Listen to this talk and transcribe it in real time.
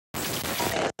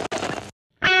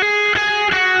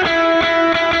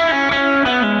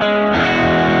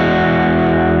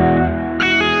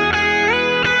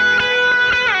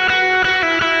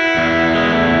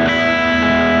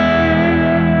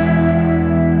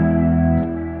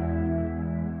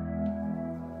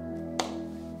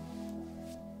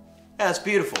That's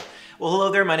beautiful. Well,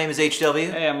 hello there. My name is HW.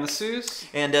 Hey, I'm the Sooze.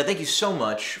 And thank you so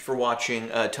much for watching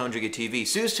Tone Jigga TV.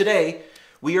 Sooze, today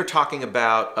we are talking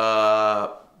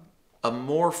about a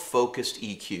more focused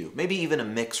EQ, maybe even a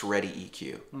mix-ready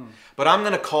EQ. But I'm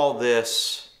going to call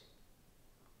this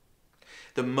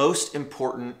the most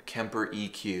important Kemper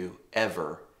EQ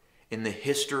ever in the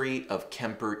history of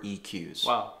Kemper EQs.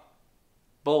 Wow.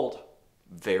 Bold.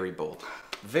 Very bold.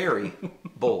 Very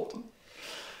bold.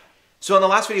 So in the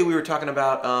last video we were talking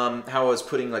about how I was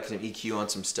putting like some EQ on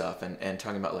some stuff and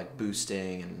talking about like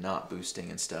boosting and not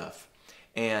boosting and stuff.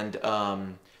 And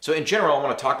so in general I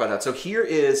want to talk about that. So here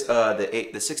is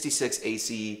the 66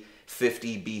 AC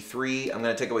 50 B3. I'm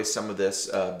going to take away some of this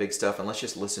big stuff and let's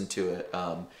just listen to it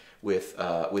with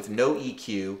no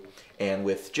EQ and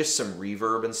with just some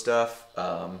reverb and stuff.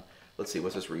 Let's see,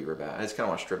 what's this reverb at? I just kind of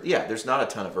want to strip. Yeah, there's not a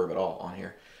ton of verb at all on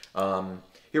here.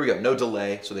 Here we go, no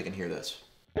delay so they can hear this.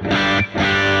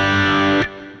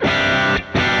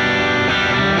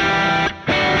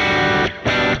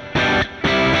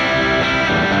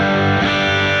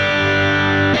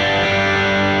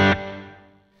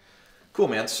 Cool,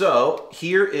 man. So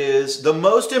here is the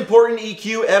most important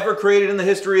EQ ever created in the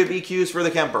history of EQs for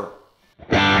the Kemper.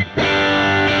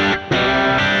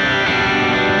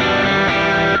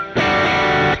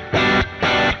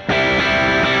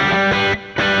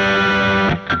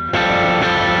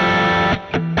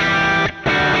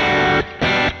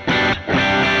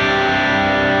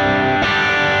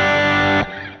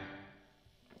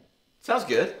 Sounds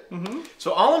good.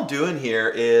 So all I'm doing here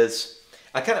is,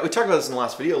 we talked about this in the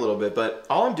last video a little bit, but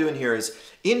all I'm doing here is,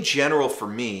 in general for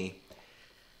me,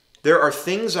 there are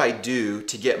things I do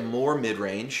to get more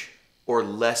mid-range or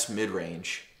less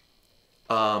mid-range,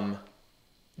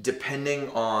 depending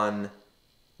on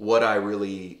what I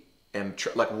really am,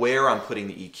 like where I'm putting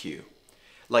the EQ.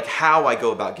 Like how I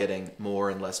go about getting more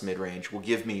and less mid-range will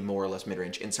give me more or less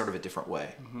mid-range in sort of a different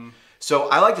way. So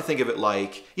I like to think of it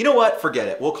like, you know what, forget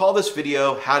it. We'll call this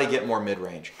video how to get more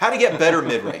mid-range. How to get better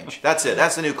mid-range. That's it.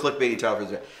 That's the new clickbaity title for this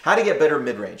video. How to get better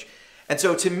mid-range. And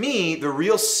so to me, the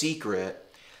real secret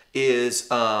is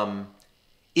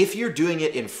if you're doing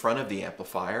it in front of the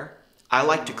amplifier, I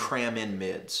like to cram in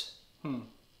mids.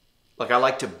 Like I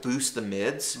like to boost the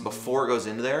mids before it goes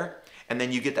into there. And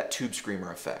then you get that tube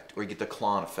screamer effect, or you get the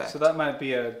clon effect. So that might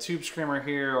be a tube screamer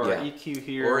here, or an EQ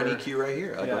here. Or an EQ right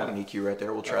here. I got an EQ right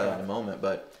there. We'll try that in a moment.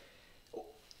 But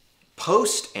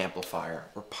post amplifier,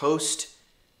 or post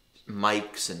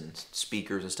mics and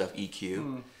speakers and stuff,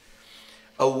 EQ,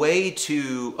 a way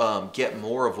to get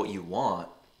more of what you want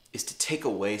is to take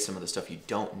away some of the stuff you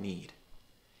don't need.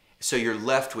 So you're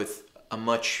left with a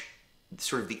much,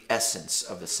 sort of the essence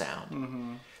of the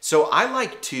sound. So I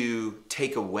like to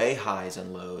take away highs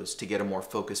and lows to get a more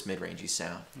focused mid-rangey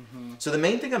sound. So the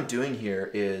main thing I'm doing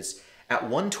here is at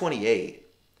 128,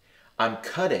 I'm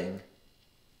cutting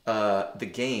the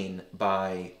gain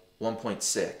by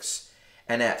 1.6.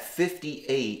 And at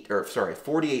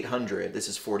 4800, this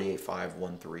is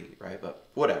 48.513, right? But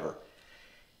whatever.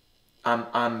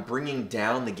 I'm bringing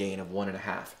down the gain of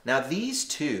 1.5. Now these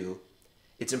two,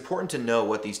 it's important to know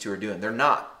what these two are doing. They're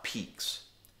not peaks.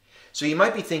 So you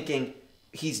might be thinking,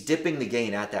 he's dipping the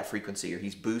gain at that frequency, or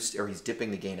he's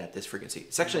dipping the gain at this frequency.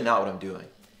 It's actually not what I'm doing.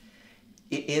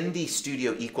 In the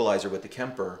studio equalizer with the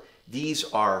Kemper, these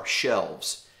are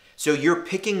shelves. So you're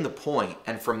picking the point,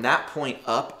 and from that point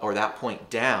up or that point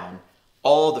down,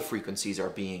 all the frequencies are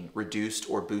being reduced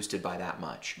or boosted by that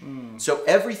much. So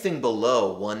everything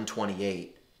below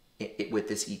 128 with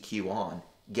this EQ on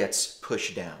gets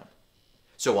pushed down.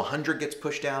 So 100 gets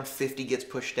pushed down, 50 gets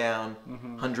pushed down,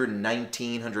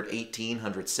 119, 118,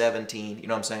 117, you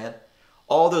know what I'm saying?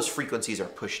 All those frequencies are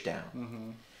pushed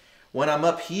down. When I'm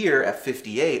up here at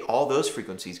 58, all those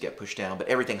frequencies get pushed down, but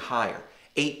everything higher.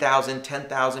 8,000,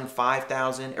 10,000,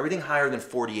 5,000, everything higher than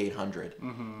 4,800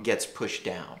 gets pushed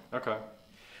down. Okay.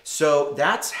 So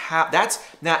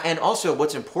now, and also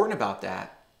what's important about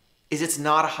that is it's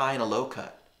not a high and a low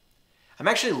cut. I'm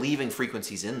actually leaving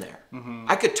frequencies in there.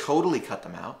 I could totally cut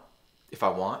them out if I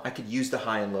want. I could use the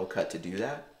high and low cut to do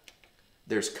that.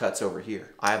 There's cuts over here.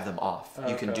 I have them off.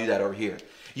 You can do that over here.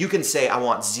 You can say, I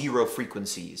want 0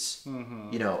 frequencies,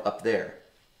 you know, up there.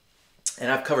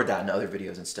 And I've covered that in other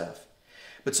videos and stuff.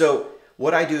 But so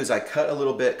what I do is I cut a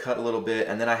little bit,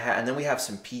 and then we have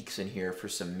some peaks in here for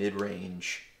some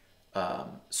mid-range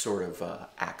sort of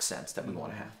accents that we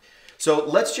want to have. So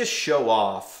let's just show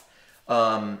off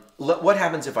what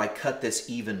happens if I cut this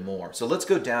even more. So let's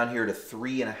go down here to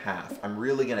 3.5. I'm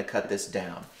really going to cut this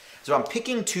down. So I'm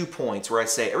picking 2 points where I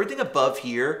say everything above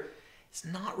here is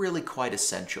not really quite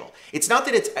essential. It's not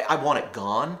that I want it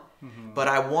gone, but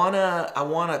I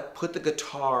wanna put the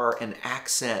guitar and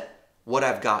accent what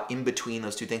I've got in between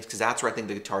those two things, because that's where I think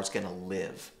the guitar is gonna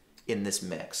live in this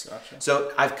mix. Gotcha.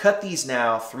 So I've cut these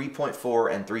now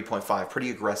 3.4 and 3.5, pretty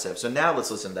aggressive. So now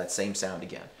let's listen to that same sound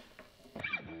again.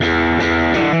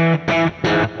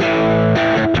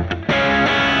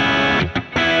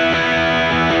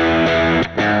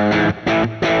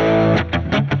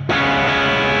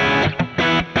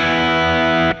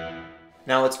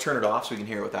 Now let's turn it off so we can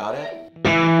hear it without it.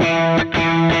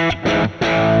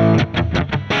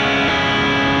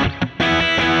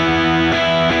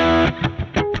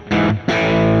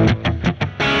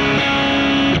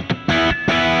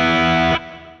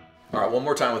 All right, one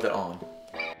more time with it on.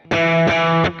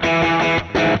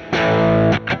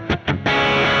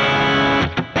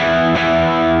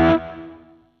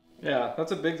 Yeah,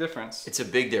 that's a big difference. It's a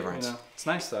big difference. You know, it's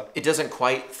nice though. It doesn't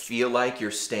quite feel like you're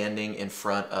standing in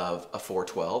front of a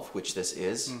 412, which this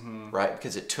is, right?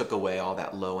 Because it took away all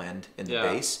that low end in the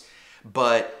bass.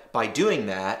 But by doing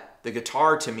that, the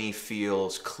guitar to me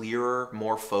feels clearer,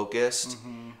 more focused.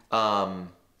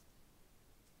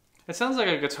 It sounds like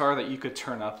a guitar that you could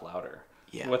turn up louder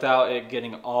without it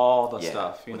getting all the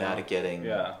stuff. Without it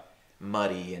getting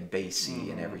muddy and bassy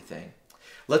and everything.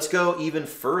 Let's go even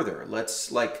further.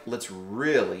 Let's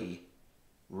really.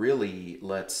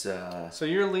 So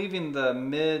you're leaving the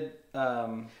mid.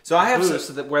 So I have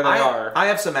boost where they are. I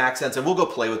have some accents, and we'll go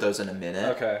play with those in a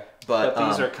minute. Okay. But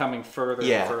these are coming further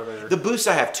and further. The boosts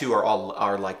I have too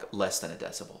are like less than a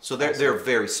decibel. So they're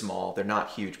very small. They're not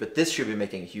huge, but this should be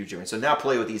making a huge difference. So now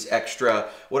play with these extra.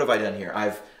 What have I done here?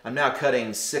 I'm now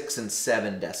cutting 6 and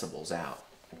 7 decibels out.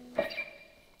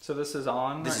 So this is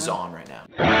on. This is on right now.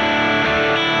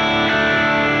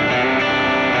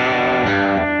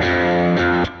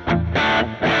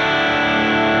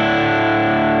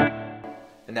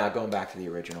 And now going back to the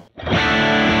original.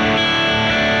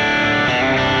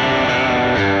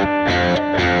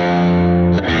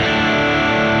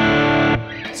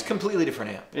 It's a completely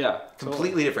different amp. Yeah.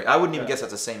 Completely different. I wouldn't even guess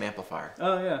that's the same amplifier.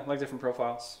 Oh yeah, like different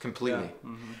profiles. Completely.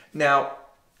 Yeah. Now,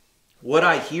 what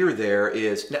I hear there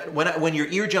is, when your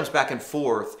ear jumps back and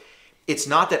forth, it's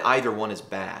not that either one is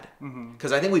bad.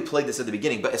 Because I think we played this at the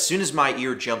beginning, but as soon as my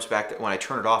ear jumps back, when I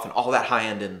turn it off and all that high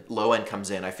end and low end comes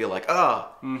in, I feel like,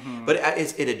 But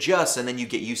it adjusts and then you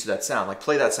get used to that sound. Like,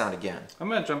 play that sound again. I'm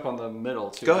going to jump on the middle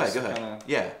too. Go ahead.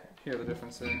 Yeah. Hear the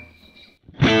difference there.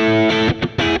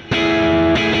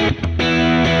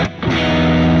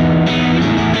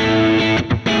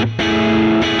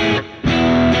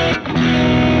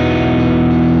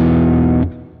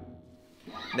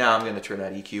 Now I'm going to turn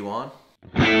that EQ on.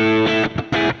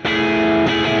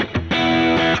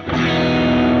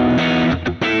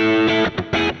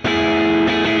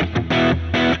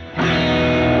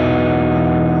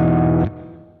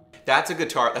 That's a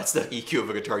guitar. That's the EQ of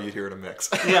a guitar you'd hear in a mix.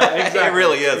 Yeah, exactly. It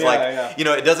really is. Yeah, you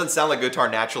know, it doesn't sound like a guitar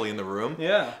naturally in the room.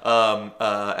 Yeah.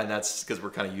 And that's because we're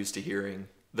kind of used to hearing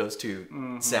those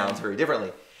two sounds very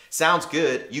differently. Sounds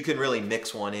good. You can really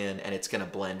mix one in and it's going to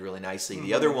blend really nicely.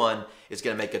 The other one is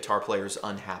going to make guitar players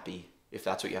unhappy if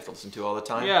that's what you have to listen to all the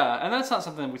time. Yeah, and that's not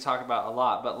something we talk about a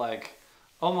lot, but like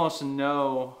almost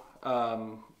no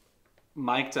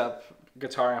mic'd up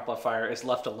guitar amplifier is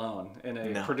left alone in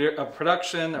a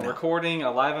production, a recording,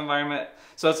 a live environment.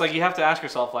 So it's like you have to ask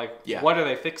yourself, like, what are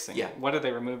they fixing? What are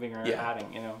they removing or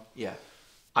adding? You know? Yeah.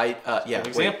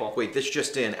 Example. Wait, this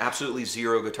just in. Absolutely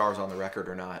 0 guitars on the record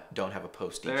or not don't have a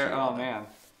post EQ. Oh man.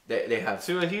 They have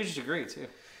to a huge degree too.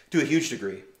 To a huge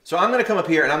degree. So I'm going to come up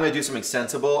here and I'm going to do something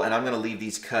sensible, and I'm going to leave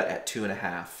these cut at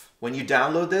 2.5. When you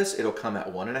download this, it'll come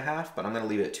at 1.5, but I'm going to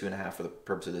leave it at 2.5 for the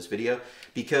purpose of this video,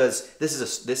 because this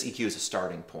EQ is a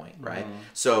starting point, right?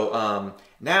 So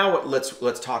now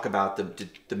let's talk about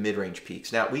the mid-range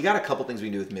peaks. Now we got a couple things we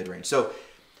can do with mid-range. So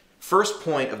first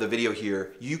point of the video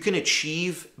here, you can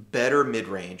achieve better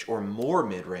mid-range or more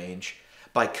mid-range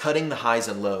by cutting the highs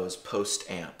and lows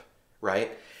post-amp,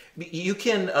 right? You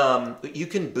can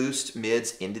boost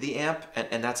mids into the amp,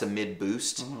 and that's a mid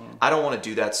boost. I don't want to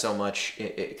do that so much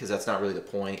because that's not really the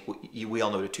point. We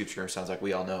all know what a tube screamer sounds like.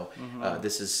 We all know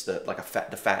this is the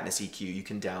fatness EQ. You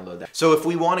can download that. So if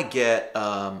we want to get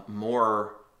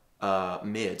more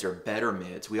mids or better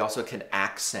mids, we also can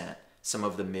accent some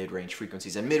of the mid-range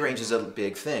frequencies, and mid-range is a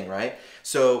big thing, right?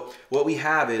 So what we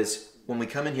have is, when we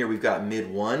come in here, we've got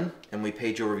mid 1, and we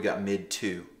page over, we've got mid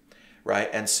 2.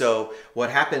 Right, and so what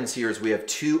happens here is we have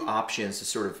 2 options to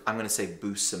sort of, I'm going to say,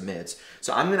 boost some mids.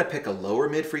 So I'm going to pick a lower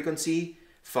mid frequency,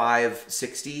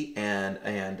 560, and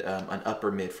an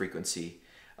upper mid frequency,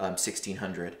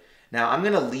 1600. Now I'm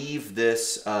gonna leave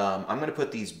this, I'm gonna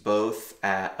put these both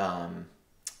at, at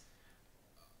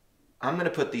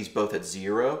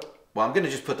 0. Well, I'm gonna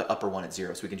just put the upper one at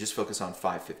 0 so we can just focus on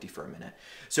 550 for a minute.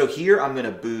 So here I'm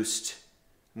gonna boost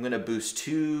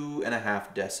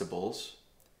 2.5 decibels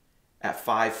at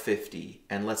 550,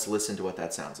 and let's listen to what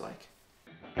that sounds like.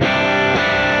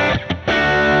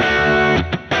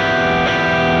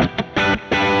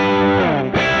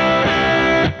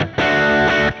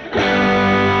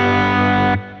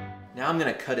 Now I'm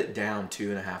gonna cut it down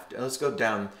 2.5. Let's go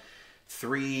down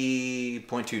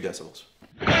 3.2 decibels.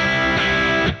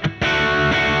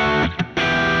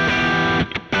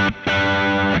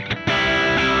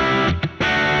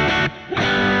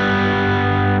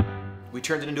 We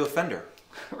turned it into a Fender.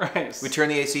 Right. We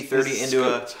turned the AC30 into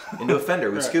a Fender.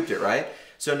 We scooped it, right?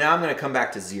 So now I'm going to come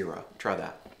back to 0. Try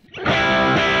that.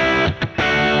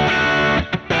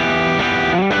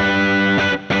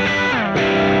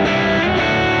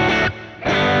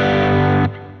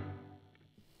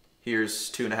 Here's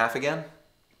 2.5 again.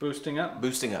 Boosting up.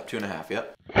 Boosting up, 2.5,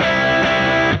 yep.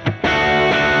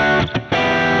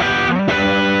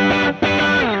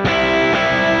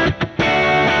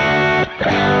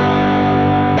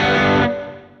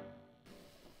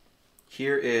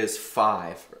 Here is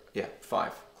 5. Yeah,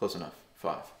 5. Close enough.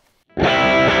 5.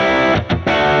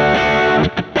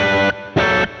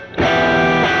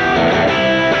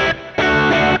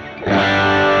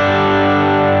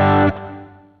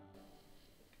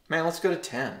 Man, let's go to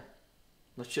 10.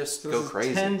 Let's just go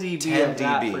crazy. 10 dB 10 of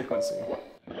that dB. frequency.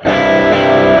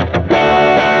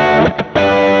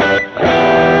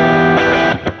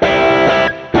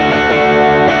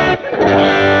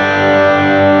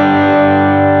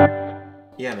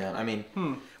 Yeah, man. I mean,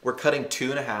 we're cutting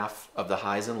 2.5 of the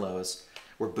highs and lows.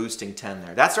 We're boosting 10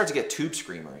 there. That starts to get tube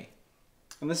screamery.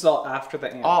 And this is all after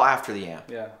the amp. All after the amp.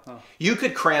 Yeah. Oh. You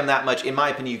could cram that much, in my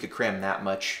opinion, you could cram that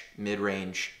much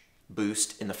mid-range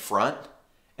boost in the front,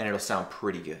 and it'll sound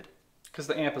pretty good. Because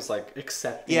the amp is like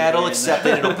accepting. Yeah, it'll accept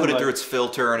it, it'll put it through its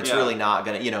filter, and it's Yeah. really not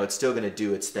gonna, it's still gonna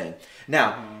do its thing.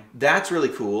 Now, that's really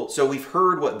cool. So we've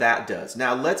heard what that does.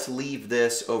 Now let's leave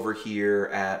this over here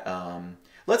at,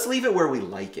 let's leave it where we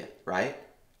like it, right?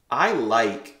 I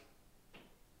like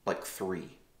 3.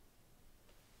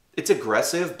 It's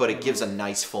aggressive, but it gives a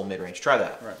nice full mid-range. Try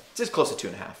that. Right. It's just close to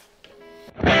 2.5.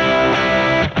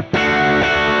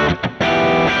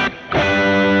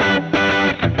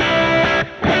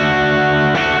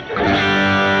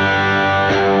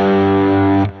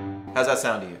 How's that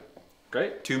sound to you?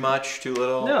 Great. Too much? Too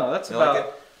little? No, that's you about like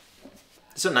it?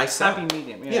 It's a nice sound. happy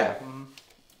medium. Yeah. Yeah.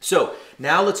 So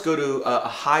now let's go to a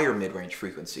higher mid-range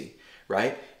frequency,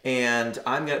 right? And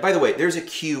I'm gonna, by the way, there's a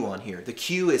Q on here. The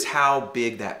Q is how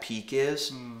big that peak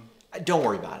is. Don't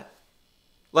worry about it.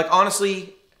 Like,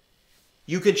 honestly,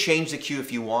 you could change the Q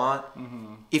if you want.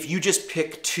 If you just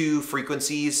pick 2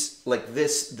 frequencies, like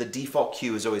this, the default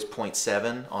Q is always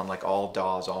 0.7 on like all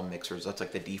DAWs, all mixers. That's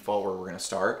like the default where we're gonna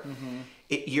start.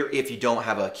 If you don't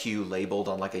have a Q labeled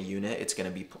on like a unit, it's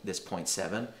gonna be this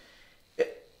 0.7.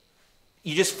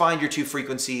 You just find your 2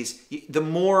 frequencies. The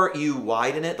more you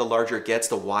widen it, the larger it gets,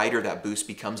 the wider that boost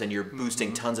becomes, and you're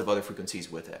boosting tons of other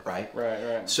frequencies with it, right?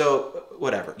 Right. So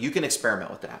whatever, you can experiment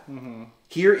with that.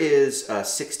 Here is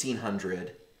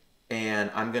 1600, and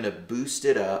I'm gonna boost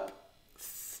it up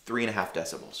 3.5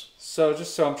 decibels. So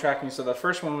just so I'm tracking, so the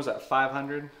first one was at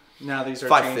 500. Now these are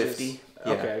 550. changes.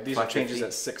 Yeah, Okay, these are changes 550.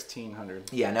 at 1600.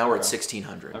 Yeah, now we're at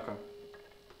 1600. Okay.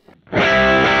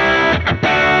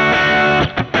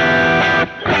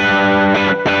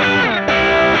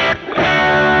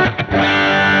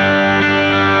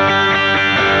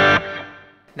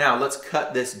 Now let's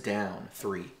cut this down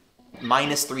 3.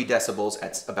 Minus 3 decibels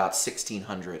at about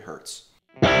 1600 hertz.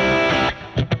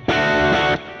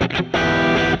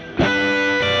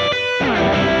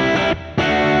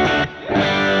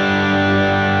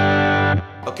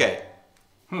 Okay.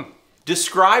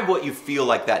 Describe what you feel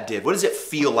like that did. What does it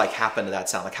feel like happened to that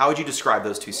sound? Like, how would you describe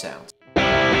those 2 sounds?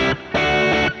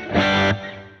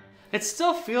 It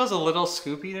still feels a little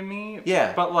scoopy to me.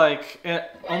 Yeah. But like, it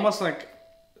almost like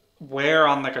wear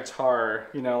on the guitar,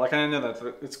 like I know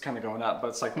that it's kind of going up, but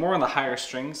it's like more on the higher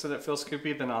strings that it feels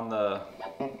scoopy than on the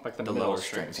lower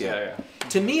strings. Yeah.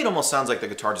 To me, it almost sounds like the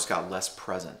guitar just got less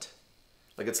present.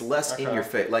 Like it's less in your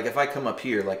face. Like if I come up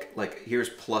here, like here's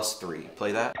 +3.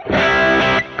 Play that.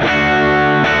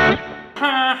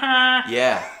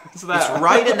 Yeah. It's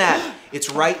right in that.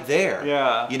 It's right there.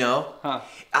 Yeah. Huh.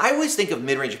 I always think of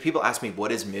mid-range. If people ask me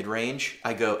what is mid-range,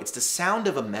 I go, it's the sound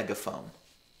of a megaphone.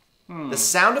 The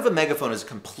sound of a megaphone is a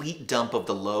complete dump of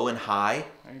the low and high.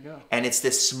 There you go. And it's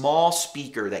this small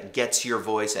speaker that gets your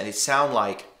voice, and it sound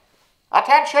like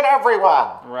Attention,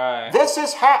 everyone. Right. This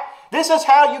is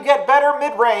how you get better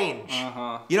mid-range.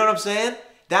 You know what I'm saying?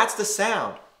 That's the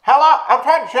sound. Hello,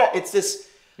 attention. It's this.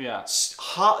 Yeah. It's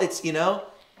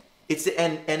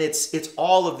it's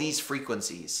all of these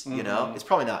frequencies. You know, it's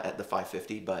probably not at the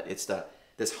 550, but it's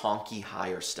this honky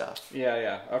higher stuff.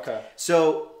 Yeah. Okay.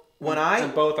 So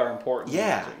and both are important.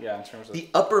 Yeah. In terms of the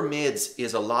upper mids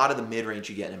is a lot of the mid range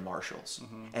you get in Marshalls,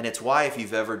 and it's why if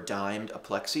you've ever dimed a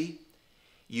plexi,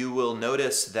 you will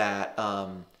notice that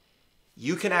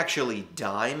you can actually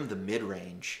dime the mid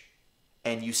range,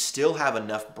 and you still have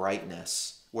enough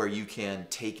brightness where you can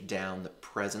take down the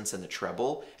presence and the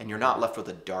treble, and you're not left with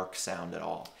a dark sound at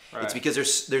all. Right. It's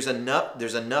because there's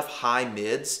enough high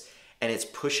mids, and it's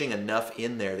pushing enough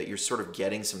in there that you're sort of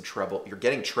getting some treble. You're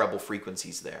getting treble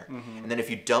frequencies there, and then if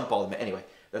you dump all of them, anyway,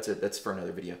 that's for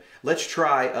another video. Let's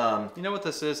try. You know what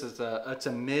this is? It's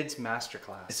a mids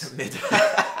masterclass. It's a mid.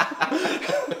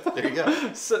 There you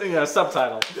go. So,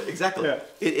 subtitle. Exactly. Yeah.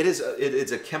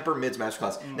 It's a Kemper mids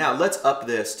masterclass. Now let's up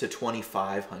this to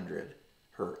 2,500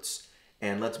 hertz,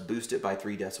 and let's boost it by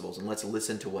 3 decibels, and let's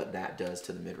listen to what that does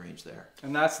to the mid range there.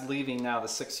 And that's leaving now the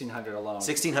 1600 alone.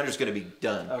 1600 is going to be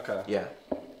done. Okay. Yeah.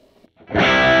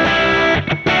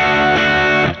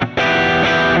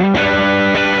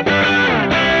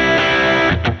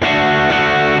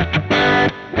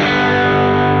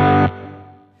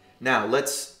 Now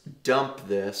let's dump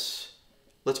this.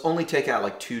 Let's only take out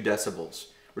like 2 decibels.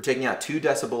 We're taking out 2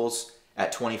 decibels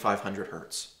at 2,500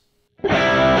 hertz.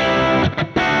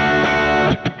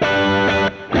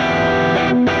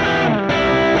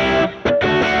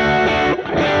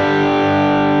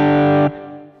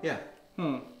 Yeah.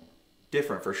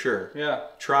 Different for sure. Yeah.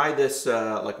 Try this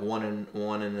like 1.5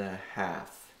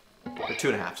 or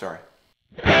 2.5. Sorry.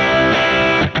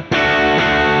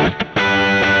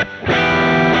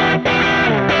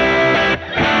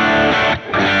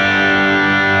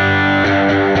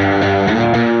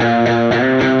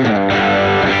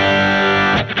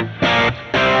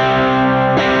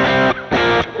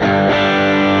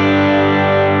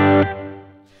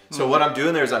 So what I'm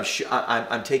doing there is I'm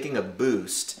taking a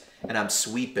boost and I'm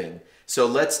sweeping. So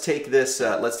let's take this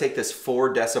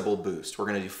 4 decibel boost. We're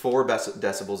going to do 4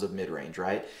 decibels of mid range,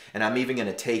 right? And I'm even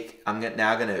going to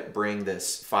now going to bring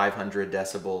this 500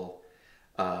 decibel.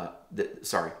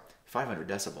 500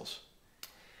 decibels.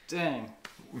 Dang.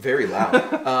 Very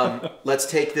loud. Let's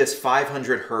take this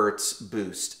 500 hertz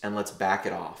boost and let's back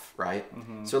it off, right?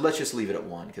 So let's just leave it at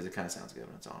 1 because it kind of sounds good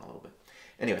when it's on a little bit.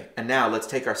 Anyway, and now let's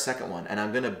take our second one, and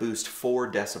I'm going to boost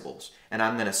 4 decibels, and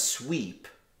I'm going to sweep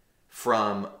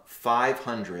from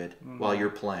 500 while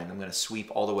you're playing. I'm going to sweep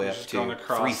all the way up to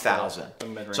 3,000.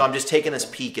 So I'm just taking this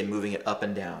peak and moving it up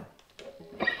and down.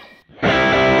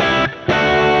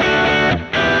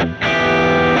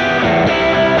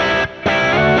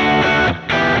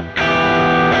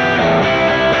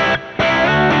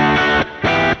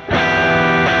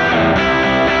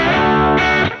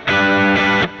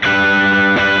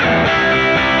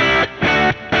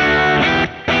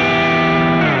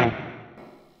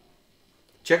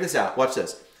 Check this out. Watch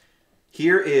this.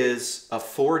 Here is a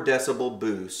 4 decibel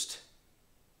boost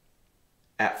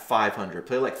at 500.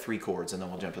 Play like 3 chords and then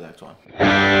we'll jump to the next one.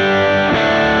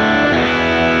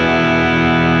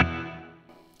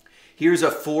 Here's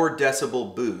a 4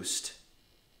 decibel boost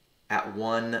at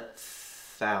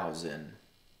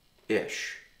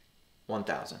 1,000-ish.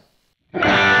 1,000.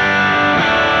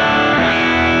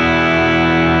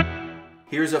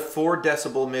 Here's a 4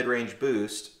 decibel mid-range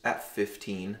boost at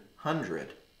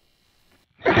 1,500.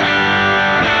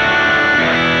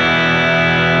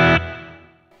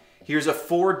 Here's a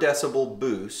 4 decibel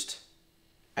boost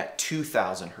at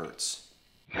 2,000 hertz.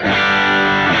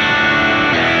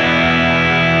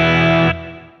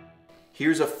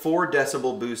 Here's a 4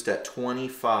 decibel boost at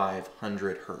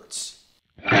 2,500 hertz.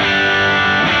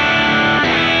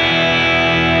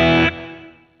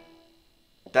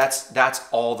 That's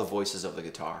all the voices of the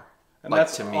guitar. And like,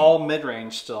 that's to me, all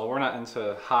mid-range still. We're not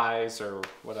into highs or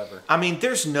whatever. I mean,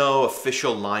 there's no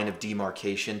official line of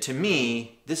demarcation. To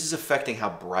me, this is affecting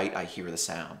how bright I hear the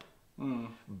sound.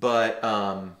 But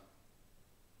I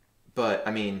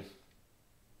mean,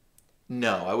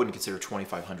 no, I wouldn't consider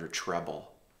 2,500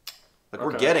 treble. Like,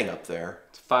 we're getting up there.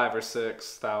 It's 5,000 or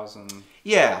 6,000.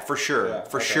 Yeah, for sure,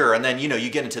 sure. And then, you know, you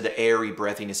get into the airy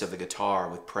breathiness of the guitar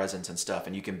with presence and stuff,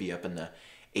 and you can be up in the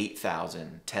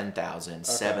 8,000, 10,000,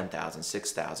 7,000,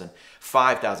 6,000,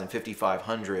 5,000,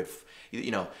 5,500.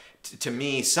 You know, to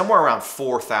me, somewhere around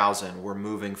 4,000, we're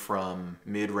moving from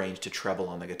mid-range to treble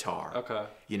on the guitar. Okay.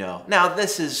 You know, now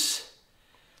this is...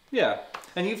 Yeah,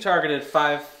 and you've targeted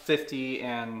 550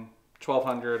 and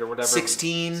 1200 or whatever.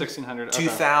 1600.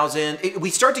 2000. We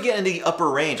start to get into the upper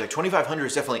range. Like 2500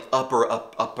 is definitely upper.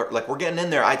 Like we're getting in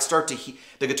there.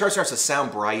 The guitar starts to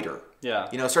sound brighter. Yeah.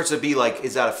 You know, it starts to be like,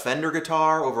 is that a Fender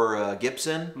guitar over a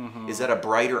Gibson? Is that a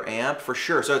brighter amp? For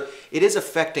sure. So it is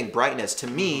affecting brightness. To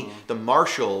me, the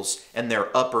Marshalls and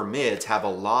their upper mids have a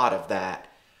lot of that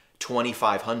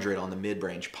 2500 on the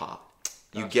mid-range pop.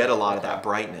 You get a lot of that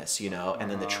brightness, you know,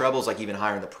 and then the treble's like even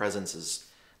higher, and the presence is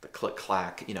the click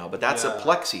clack, you know. But that's a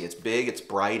plexi. It's big, it's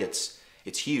bright, it's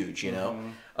huge, you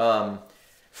know.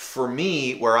 For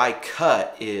me, where I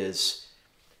cut is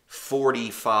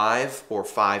 45 or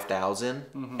 5,000,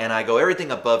 and I go,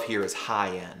 everything above here is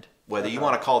high end. Whether you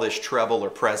want to call this treble or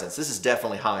presence, this is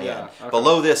definitely high end.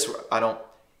 Below this, I don't,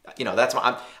 you know,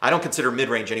 I don't consider mid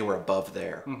range anywhere above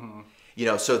there. You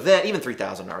know, so then even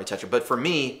 3,000 I already touched it. But for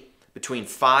me, between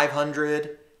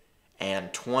 500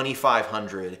 and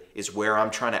 2,500 is where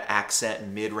I'm trying to accent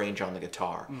mid range on the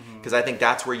guitar, because I think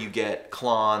that's where you get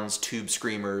clones, tube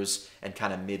screamers, and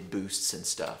kind of mid boosts and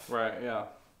stuff. Right. Yeah.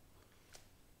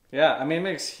 Yeah, I mean, it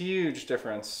makes huge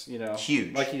difference, you know.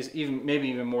 Huge. Like he's maybe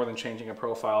even more than changing a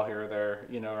profile here or there,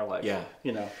 you know, or like,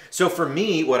 you know. So for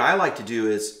me, what I like to do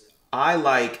is I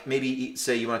like, maybe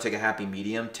say you want to take a happy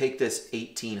medium, take this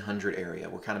 1,800 area.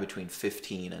 We're kind of between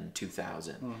 15 and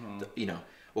 2,000. You know,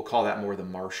 we'll call that more the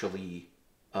Marshall-y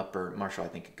upper. Marshall, I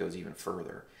think it goes even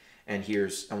further. And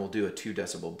we'll do a 2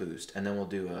 decibel boost, and then we'll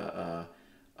do a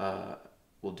 2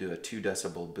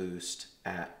 decibel boost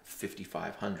at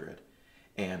 5,500.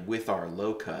 And with our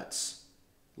low cuts,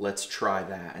 let's try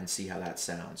that and see how that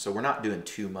sounds. So we're not doing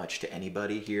too much to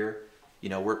anybody here. You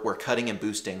know, we're cutting and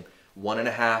boosting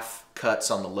 1.5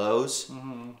 cuts on the lows,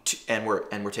 and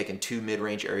we're taking 2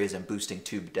 mid-range areas and boosting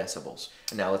 2 decibels.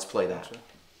 And now let's play that. Gotcha.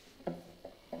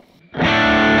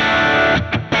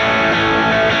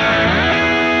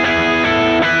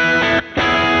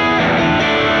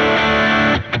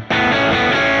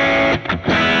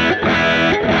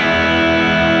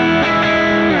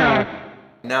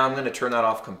 Now I'm going to turn that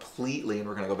off completely, and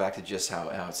we're going to go back to just how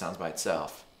it sounds by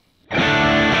itself.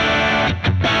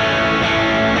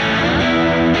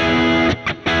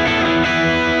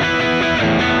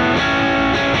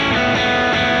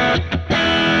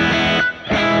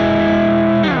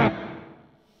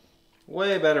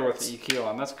 Way better with the EQ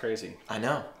on. That's crazy. I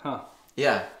know. Huh.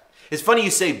 Yeah. It's funny you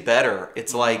say better.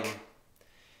 It's like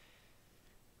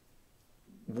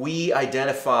we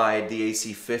identified the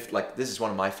AC50, like this is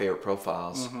one of my favorite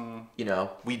profiles. You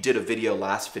know, we did a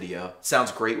last video.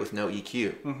 Sounds great with no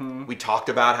EQ. We talked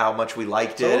about how much we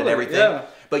liked it and everything.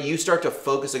 But you start to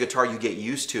focus the guitar, you get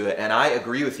used to it. And I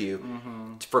agree with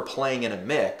you. For playing in a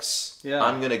mix,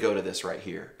 I'm going to go to this right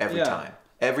here every time.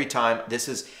 Every time. This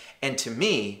is, and to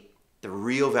me, the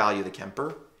real value of the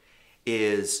Kemper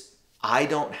is I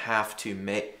don't have to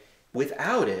make,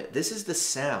 without it, this is the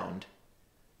sound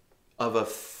of a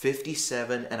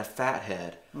 57 and a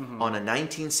fathead on a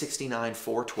 1969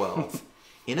 412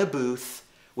 in a booth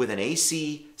with an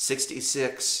AC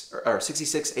 66 or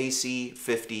 66 AC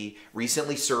 50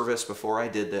 recently serviced before I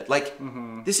did that. Like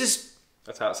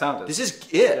that's how it sounded. This is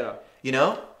it. You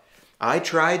know, I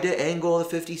tried to angle the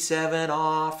 57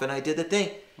 off and I did the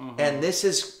thing. And this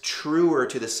is truer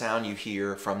to the sound you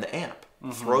hear from the amp.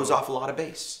 Throws off a lot of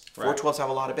bass. 412s have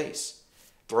a lot of bass.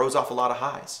 Throws off a lot of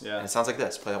highs. And it sounds like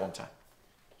this. Play that one time.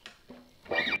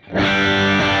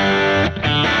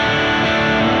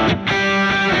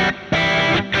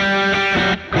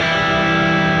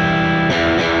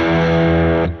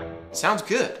 Sounds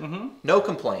good. No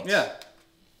complaints. Yeah.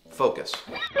 Focus.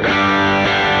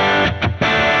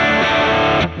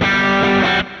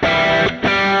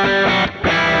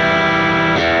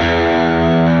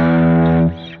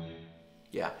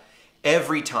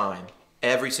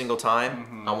 Every single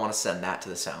time, I want to send that to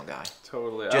the sound guy.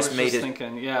 Totally. I was just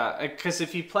thinking, yeah, because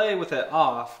if you play with it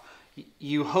off,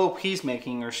 you hope he's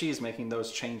making or she's making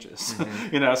those changes.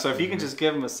 You know, so if you can just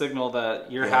give him a signal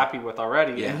that you're happy with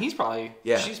already, and she's probably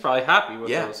happy with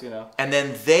those, you know. And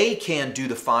then they can do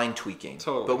the fine tweaking.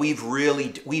 Totally. But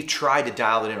we've tried to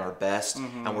dial it in our best,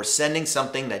 and we're sending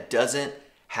something that doesn't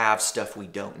have stuff we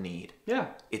don't need. Yeah.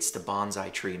 It's the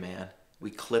bonsai tree, man.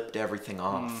 We clipped everything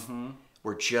off.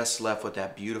 We're just left with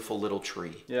that beautiful little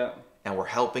tree. Yeah. And we're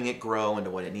helping it grow into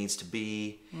what it needs to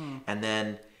be. And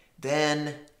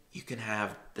then you can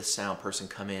have the sound person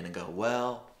come in and go,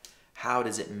 well, how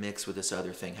does it mix with this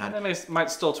other thing? And they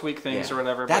might still tweak things or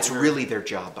whatever. That's really their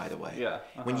job, by the way. Yeah.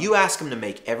 When you ask them to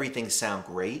make everything sound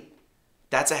great,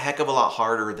 that's a heck of a lot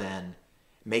harder than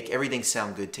make everything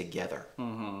sound good together.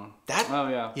 That,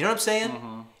 you know what I'm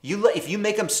saying? If you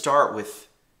make them start with,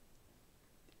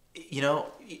 you know,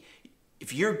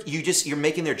 if you're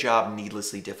making their job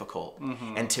needlessly difficult.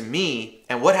 And to me,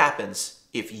 and what happens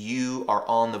if you are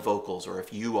on the vocals or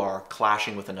if you are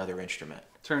clashing with another instrument?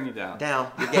 Turn you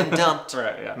down. You're getting dumped.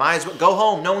 Right, yeah. Might as well go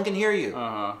home. No one can hear you.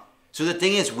 So the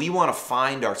thing is, we want to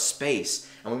find our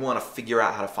space, and we want to figure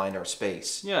out how to find our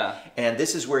space. Yeah. And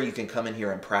this is where you can come in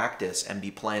here and practice and be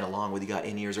playing along, whether you got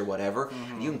in-ears or whatever.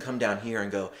 You can come down here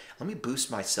and go, let me boost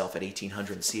myself at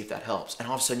 1800 and see if that helps. And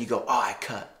all of a sudden you go, oh, I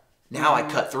cut. Now I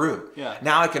cut through. Yeah.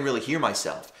 Now I can really hear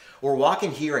myself. Or walk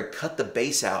in here and cut the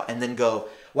bass out and then go,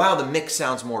 wow, the mix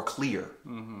sounds more clear.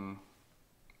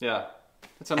 Yeah.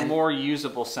 It's a more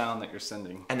usable sound that you're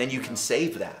sending. And then you can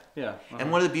save that. Yeah.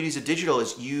 And one of the beauties of digital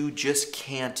is you just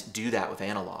can't do that with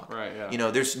analog. Right, yeah. You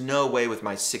know, there's no way with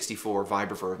my 64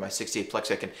 vibraphone, with my 68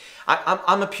 Plex,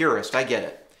 I'm a purist, I get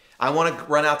it. I want to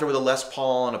run out there with a Les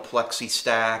Paul and a Plexi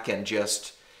stack and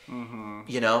just,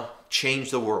 you know, change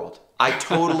the world. I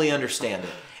totally understand it.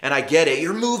 And I get it.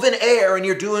 You're moving air and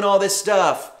you're doing all this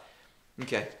stuff.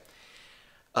 Okay.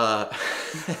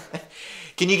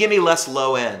 Can you give me less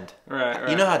low end? Right.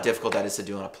 You know how difficult that is to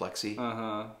do on a Plexi?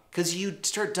 Because you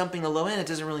start dumping the low end, it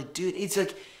doesn't really do it. It's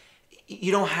like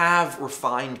you don't have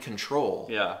refined control.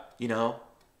 Yeah. You know?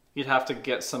 You'd have to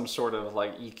get some sort of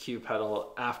like EQ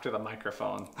pedal after the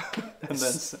microphone. And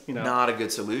then, you know. Not a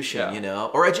good solution, you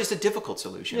know? Or just a difficult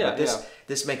solution. Yeah, but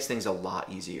this makes things a lot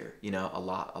easier, you know? A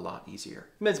lot easier.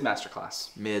 Mids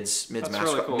masterclass. Mids masterclass.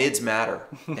 Really cool. Mids matter.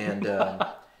 And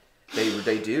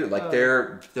they do. Like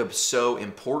they're so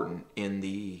important in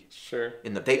the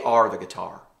they are the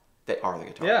guitar. They are the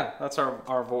guitar. Yeah, that's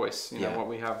our voice, you know, what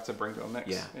we have to bring to a mix.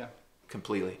 Yeah.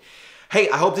 Completely. Hey,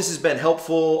 I hope this has been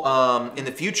helpful. In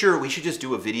the future, we should just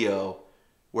do a video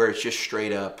where it's just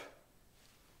straight up,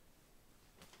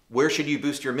 where should you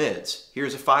boost your mids?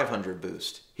 Here's a 500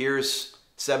 boost. Here's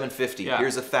 750.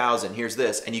 Here's 1,000. Here's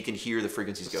this. And you can hear the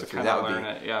frequencies go through. That would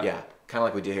be, kind of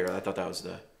like we did here. I thought that was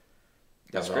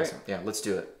That's awesome. Yeah, let's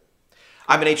do it.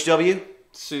 I've been HW.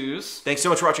 Sooze. Thanks so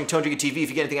much for watching Tone Drinking TV. If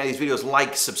you get anything out of these videos,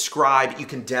 like, subscribe. You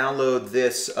can download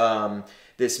this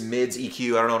this mids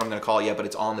EQ. I don't know what I'm going to call it yet, but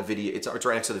it's on the video. It's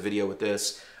right next to the video with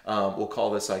this. We'll call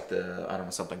this like I don't know,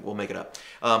 something. We'll make it up.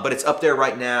 But it's up there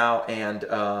right now, and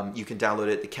you can download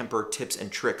it at the Kemper Tips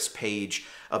and Tricks page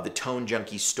of the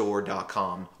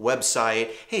ToneJunkieStore.com website.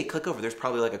 Hey, click over. There's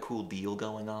probably like a cool deal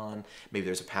going on. Maybe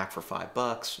there's a pack for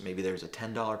 $5. Maybe there's a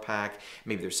 $10 pack.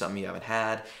 Maybe there's something you haven't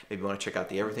had. Maybe you want to check out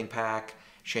the Everything pack.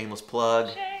 Shameless plug.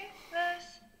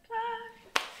 Shameless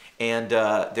plug. And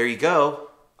there you go.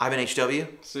 I've been HW.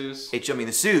 Sooze. HW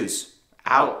the Sooze.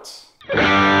 Out.